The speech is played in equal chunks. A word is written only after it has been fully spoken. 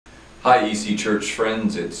Hi EC Church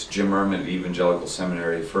friends, it's Jim Ehrman at Evangelical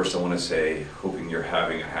Seminary. First I want to say, hoping you're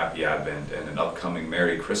having a happy Advent and an upcoming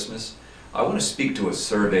Merry Christmas. I want to speak to a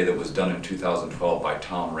survey that was done in 2012 by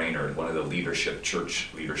Tom Rainer, one of the church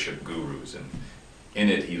leadership gurus. And in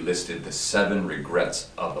it he listed the 7 regrets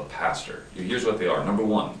of a pastor. Here's what they are. Number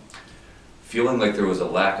 1, feeling like there was a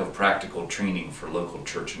lack of practical training for local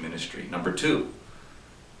church ministry. Number 2,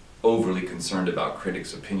 overly concerned about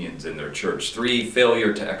critics' opinions in their church. 3,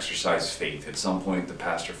 failure to exercise faith. At some point the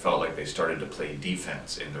pastor felt like they started to play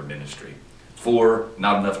defense in their ministry. 4,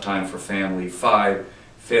 not enough time for family. 5,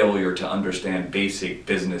 failure to understand basic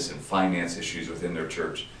business and finance issues within their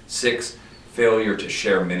church. 6, failure to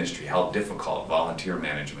share ministry, how difficult volunteer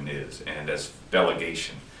management is, and as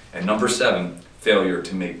delegation. And number 7, failure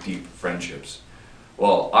to make deep friendships.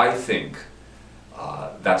 Well, I think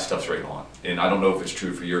that stuff's right on. And I don't know if it's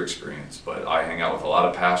true for your experience, but I hang out with a lot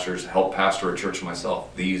of pastors, help pastor a church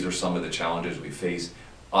myself. These are some of the challenges we face.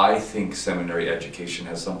 I think seminary education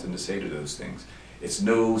has something to say to those things. It's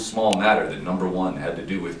no small matter that number 1 had to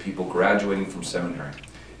do with people graduating from seminary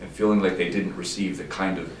and feeling like they didn't receive the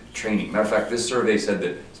kind of training. Matter of fact, this survey said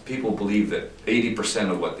that people believe that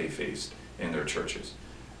 80% of what they faced in their churches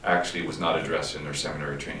actually was not addressed in their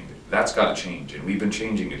seminary training. That's got to change, and we've been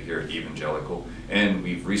changing it here at Evangelical, and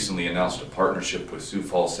we've recently announced a partnership with Sioux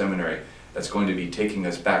Falls Seminary that's going to be taking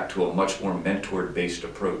us back to a much more mentor-based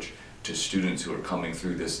approach to students who are coming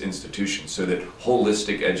through this institution, so that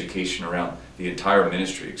holistic education around the entire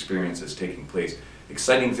ministry experience is taking place.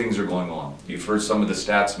 Exciting things are going on. You've heard some of the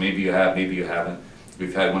stats, maybe you have, maybe you haven't.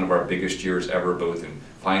 We've had one of our biggest years ever, both in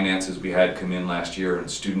finances we had come in last year and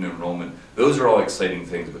student enrollment. Those are all exciting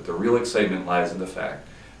things, but the real excitement lies in the fact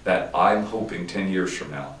that I'm hoping 10 years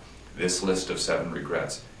from now, this list of 7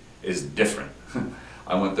 regrets is different.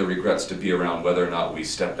 I want the regrets to be around whether or not we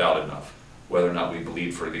stepped out enough, whether or not we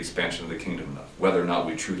believed for the expansion of the kingdom enough, whether or not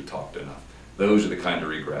we truth talked enough. Those are the kind of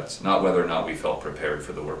regrets, not whether or not we felt prepared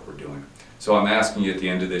for the work we're doing. So I'm asking you at the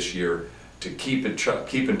end of this year to keep in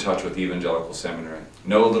touch with Evangelical Seminary.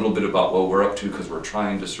 Know a little bit about what we're up to, because we're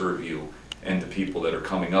trying to serve you and the people that are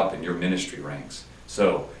coming up in your ministry ranks.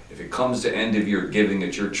 So if it comes to end of year giving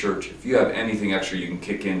at your church, if you have anything extra you can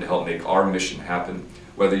kick in to help make our mission happen,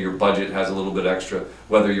 whether your budget has a little bit extra,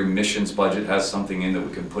 whether your missions budget has something in that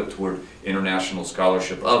we can put toward international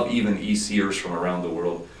scholarship of even ECers from around the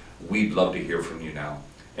world, we'd love to hear from you now.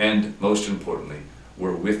 And most importantly,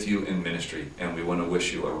 we're with you in ministry, and we want to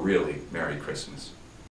wish you a really Merry Christmas.